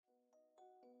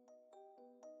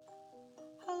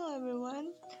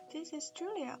this is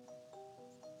Julia.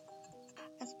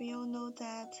 As we all know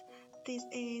that this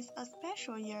is a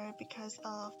special year because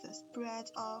of the spread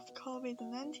of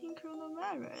COVID-19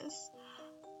 coronavirus.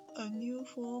 A new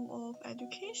form of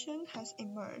education has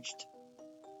emerged.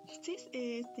 This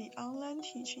is the online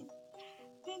teaching.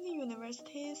 Many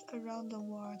universities around the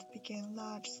world began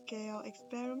large-scale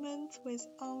experiments with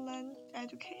online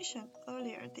education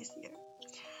earlier this year.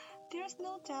 There's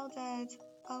no doubt that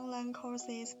online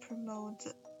courses promote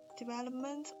the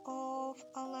development of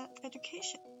online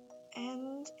education,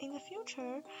 and in the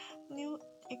future, new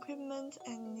equipment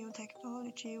and new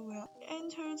technology will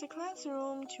enter the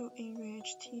classroom to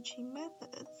enrich teaching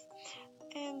methods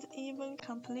and even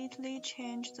completely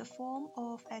change the form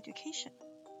of education.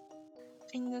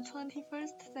 In the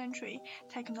 21st century,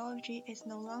 technology is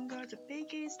no longer the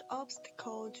biggest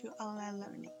obstacle to online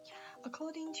learning.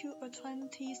 According to a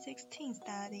 2016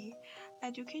 study,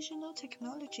 educational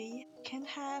technology can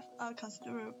have a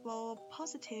considerable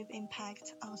positive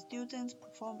impact on students'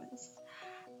 performance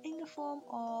in the form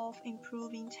of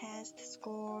improving test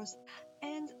scores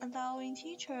and allowing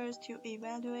teachers to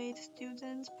evaluate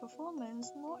students' performance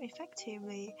more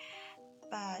effectively.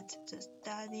 But the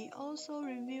study also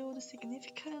revealed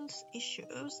significant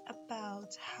issues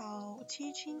about how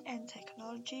teaching and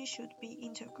technology should be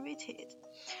integrated,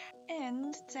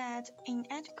 and that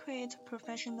inadequate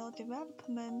professional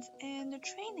development and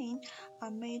training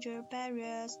are major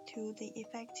barriers to the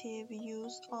effective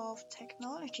use of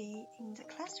technology in the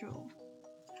classroom.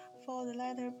 For the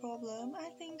latter problem,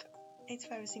 I think it's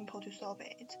very simple to solve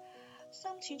it.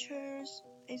 Some teachers,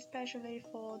 especially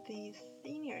for the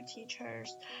senior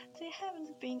teachers, they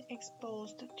haven't been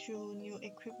exposed to new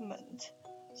equipment.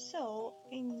 So,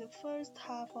 in the first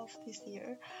half of this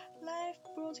year, live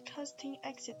broadcasting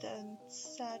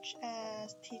accidents such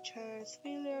as teachers'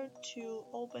 failure to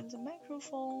open the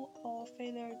microphone or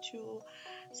failure to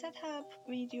set up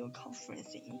video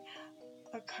conferencing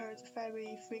occurred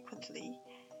very frequently.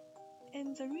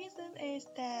 And the reason is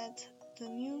that the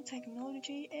new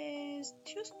technology is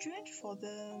too strange for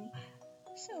them.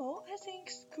 So I think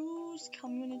schools,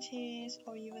 communities,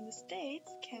 or even the states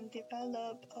can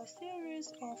develop a series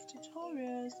of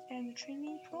tutorials and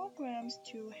training programs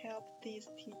to help these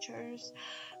teachers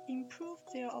improve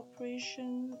their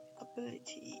operation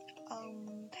ability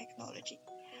on technology.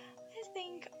 I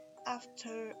think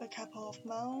after a couple of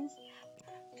months,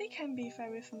 they can be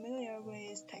very familiar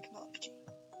with technology.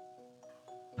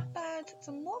 But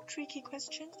the more tricky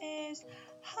question is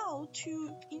how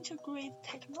to integrate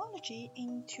technology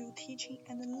into teaching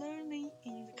and learning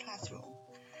in the classroom.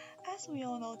 As we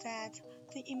all know that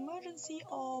the emergency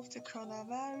of the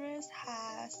coronavirus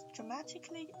has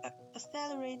dramatically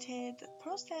accelerated the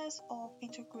process of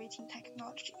integrating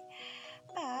technology.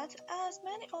 But as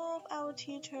many of our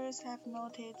teachers have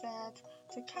noted that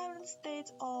the current state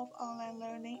of online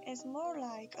learning is more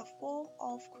like a form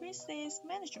of crisis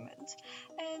management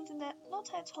and not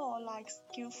at all like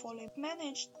skillfully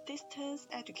managed distance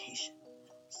education.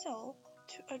 So,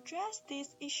 to address this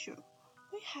issue,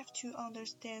 we have to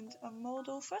understand a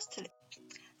model firstly.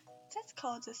 That's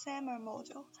called the SAMR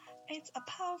model. It's a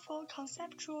powerful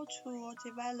conceptual tool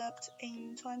developed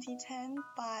in 2010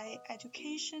 by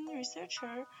education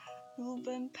researcher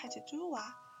Ruben Petitouva,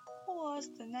 who was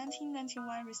the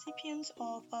 1991 recipient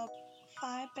of a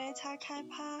Phi Beta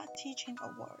Kappa Teaching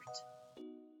Award.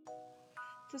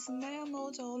 The SMART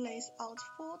model lays out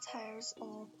 4 tiers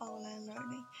of online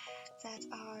learning that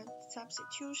are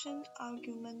substitution,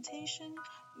 argumentation,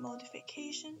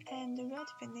 modification, and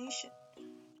redefinition.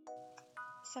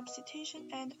 Substitution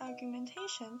and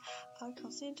argumentation are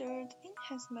considered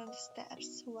enhancement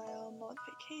steps, while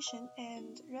modification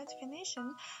and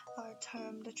redefinition are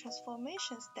termed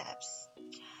transformation steps.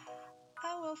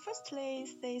 I will firstly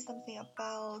say something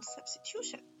about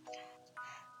substitution.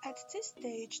 At this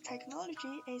stage,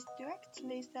 technology is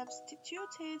directly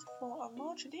substituted for a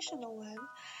more traditional one.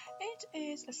 It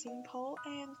is a simple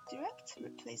and direct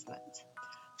replacement.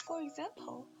 For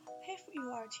example, if you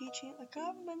are teaching a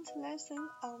government lesson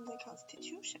on the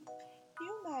Constitution,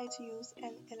 you might use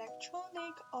an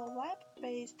electronic or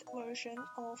web-based version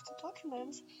of the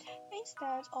document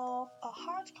instead of a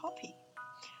hard copy.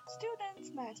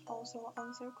 Students might also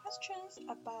answer questions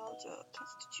about the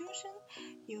Constitution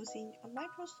using a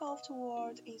Microsoft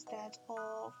Word instead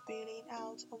of filling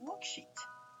out a worksheet.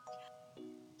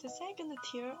 The second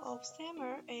tier of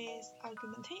SAMR is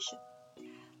argumentation.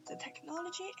 The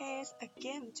technology is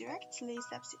again directly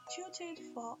substituted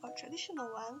for a traditional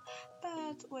one,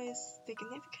 but with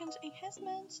significant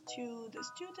enhancements to the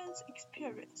student's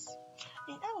experience.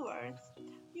 In other words,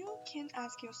 you can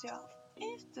ask yourself,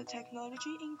 If the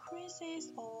technology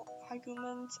increases or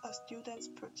augments a student's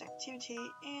productivity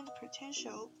and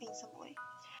potential in some way.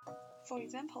 For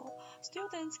example,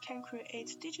 students can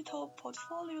create digital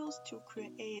portfolios to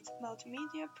create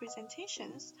multimedia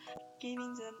presentations,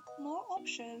 giving them more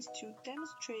options to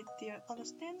demonstrate their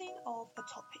understanding of a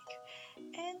topic.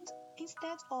 And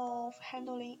instead of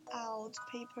handling out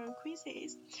paper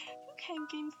quizzes, you can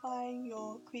gamify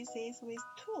your quizzes with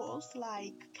tools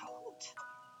like Kahoot.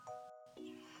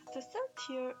 The third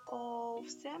tier of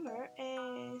SAMR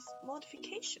is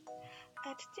modification.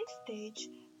 At this stage,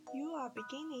 you are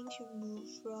beginning to move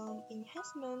from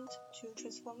enhancement to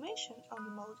transformation on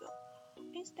the model.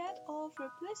 Instead of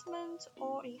replacement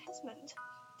or enhancement,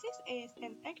 this is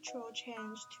an actual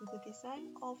change to the design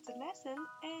of the lesson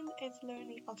and its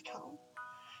learning outcome.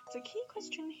 The key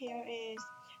question here is,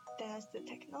 does the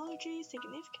technology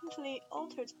significantly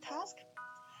alter the task?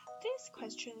 This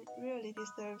question really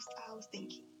deserves our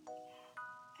thinking.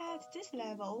 At this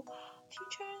level,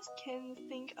 teachers can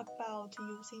think about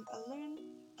using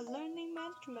a learning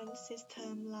management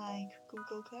system like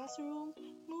Google Classroom,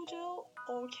 Moodle,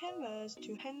 or Canvas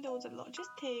to handle the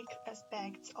logistic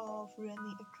aspects of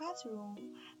running a classroom,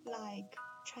 like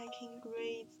tracking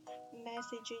grades,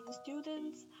 messaging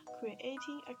students,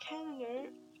 creating a calendar,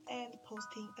 and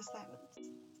posting assignments.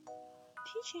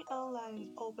 Teaching online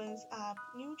opens up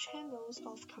new channels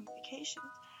of communication,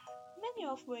 many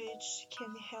of which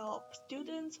can help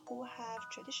students who have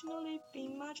traditionally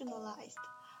been marginalized.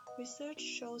 Research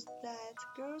shows that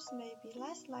girls may be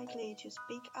less likely to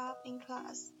speak up in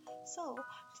class, so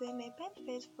they may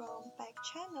benefit from back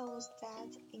channels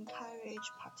that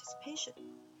encourage participation.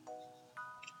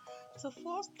 The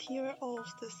fourth tier of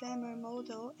the SAMR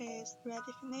model is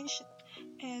redefinition,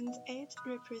 and it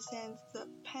represents the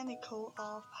pinnacle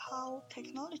of how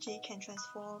technology can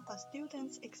transform a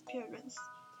student's experience.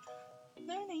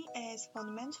 Learning is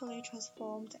fundamentally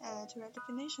transformed at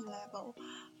redefinition level.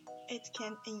 It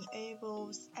can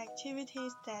enable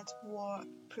activities that were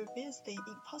previously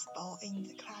impossible in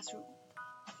the classroom.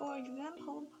 For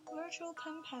example, virtual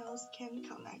pen pals can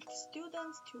connect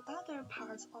students to other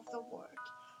parts of the world,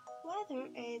 whether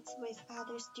it's with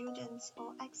other students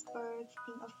or experts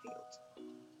in a field.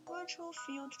 Virtual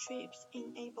field trips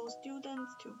enable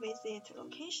students to visit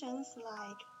locations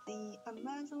like the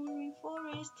Amazon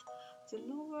rainforest, the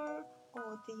Louvre,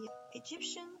 or the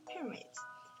Egyptian pyramids.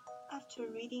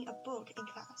 After reading a book in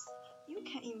class, you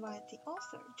can invite the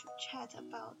author to chat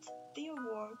about their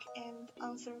work and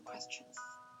answer questions.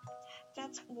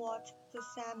 That's what the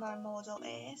SAMR model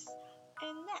is.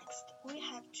 And next, we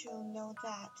have to know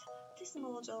that this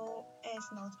model is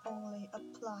not only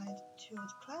applied to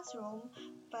the classroom,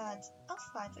 but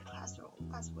outside the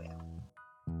classroom as well.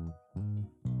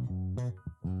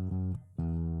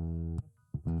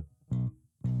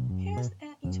 Here's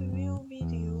an interview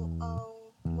video on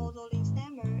modeling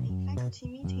SAMR in faculty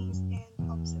meetings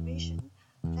and observation.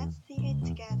 Let's see it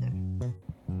together.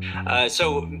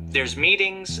 So there's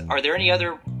meetings. Are there any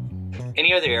other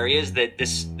areas that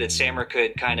SAMR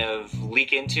could kind of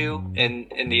leak into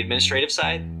in the administrative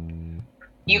side?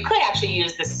 You could actually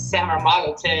use the SAMR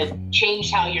model to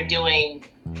change how you're doing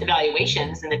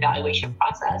evaluations in the evaluation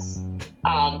process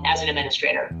as an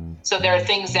administrator. So there are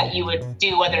things that you would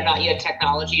do whether or not you had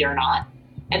technology or not,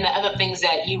 and the other things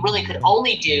that you really could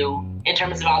only do in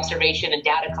terms of observation and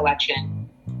data collection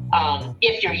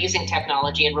if you're using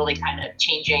technology and really kind of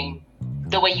changing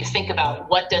the way you think about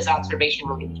what does observation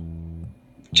really mean.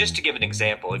 Just to give an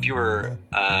example, if you were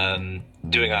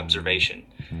doing observation,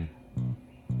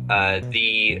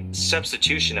 the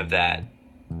substitution of that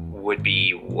would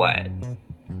be what?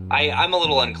 I'm a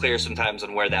little unclear sometimes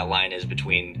on where that line is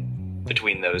between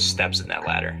those steps in that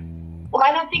ladder. Well,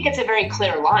 I don't think it's a very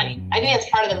clear line. I think that's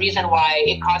part of the reason why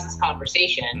it causes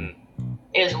conversation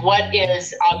is what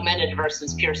is augmented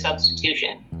versus pure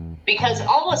substitution. Because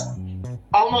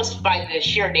almost by the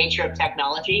sheer nature of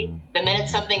technology, the minute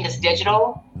something is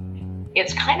digital,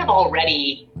 it's kind of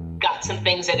already got some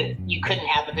things that you couldn't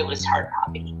have if it was hard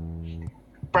copy,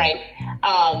 right?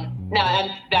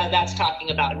 Now, that's talking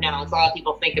about nouns. A lot of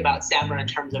people think about SAMR in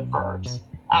terms of verbs.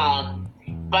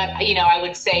 But, I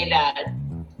would say that,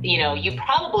 you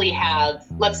probably have,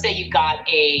 let's say you've got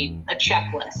a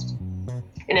checklist,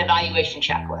 an evaluation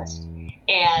checklist.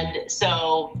 And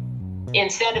so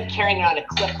instead of carrying around a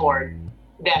clipboard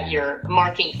that you're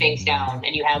marking things down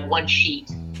and you have one sheet,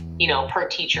 per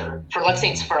teacher for, let's say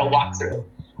it's for a walkthrough,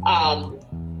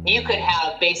 you could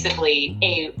have basically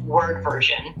a Word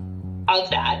version of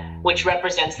that, which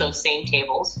represents those same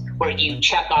tables where you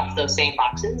check off those same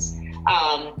boxes.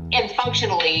 And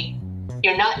functionally,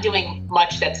 you're not doing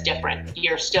much that's different.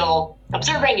 You're still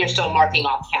observing, you're still marking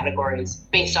off categories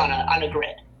based on a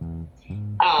grid.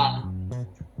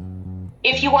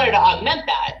 If you wanted to augment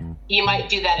that, you might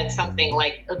do that in something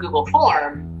like a Google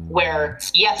form where,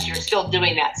 yes, you're still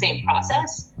doing that same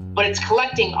process, but it's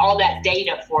collecting all that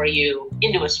data for you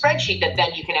into a spreadsheet that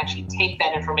then you can actually take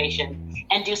that information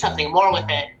and do something more with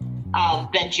it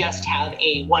than just have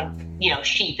a one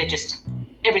sheet that just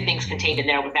everything's contained in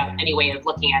there without any way of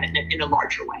looking at it in a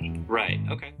larger way. Right.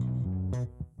 Okay.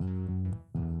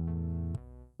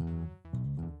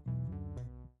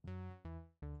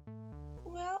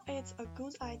 Well, it's a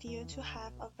good idea to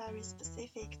have a very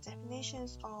specific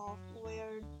definitions of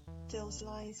where those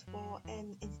lines for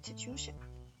an institution.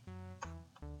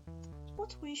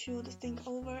 What we should think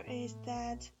over is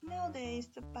that nowadays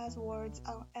the buzzwords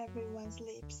on everyone's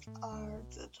lips are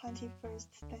the 21st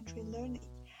century learning.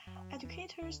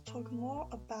 Educators talk more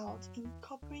about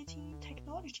incorporating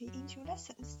technology into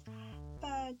lessons,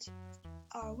 but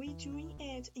are we doing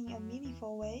it in a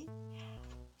meaningful way?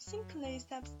 Simply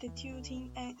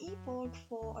substituting an e-book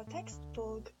for a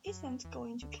textbook isn't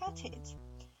going to cut it.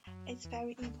 It's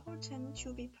very important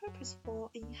to be purposeful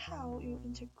in how you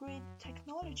integrate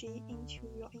technology into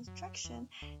your instruction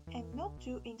and not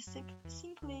do it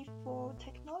simply for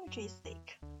technology's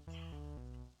sake.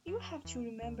 You have to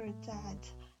remember that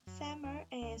SAMR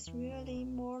is really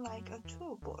more like a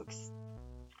toolbox.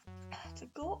 The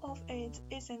goal of it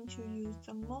isn't to use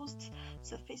the most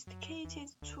sophisticated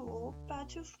tool, but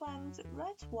to find the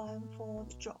right one for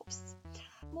the jobs.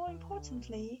 More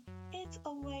importantly, it's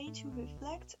a way to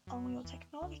reflect on your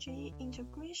technology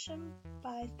integration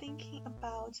by thinking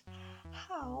about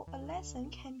how a lesson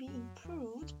can be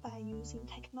improved by using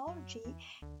technology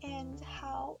and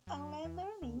how online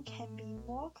learning can be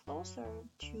more closer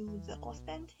to the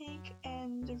authentic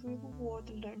and real-world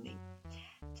learning.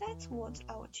 That's what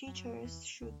our teachers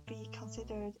should be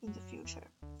considered in the future.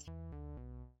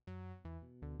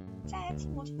 That's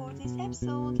what for this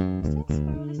episode. Thanks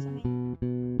for listening.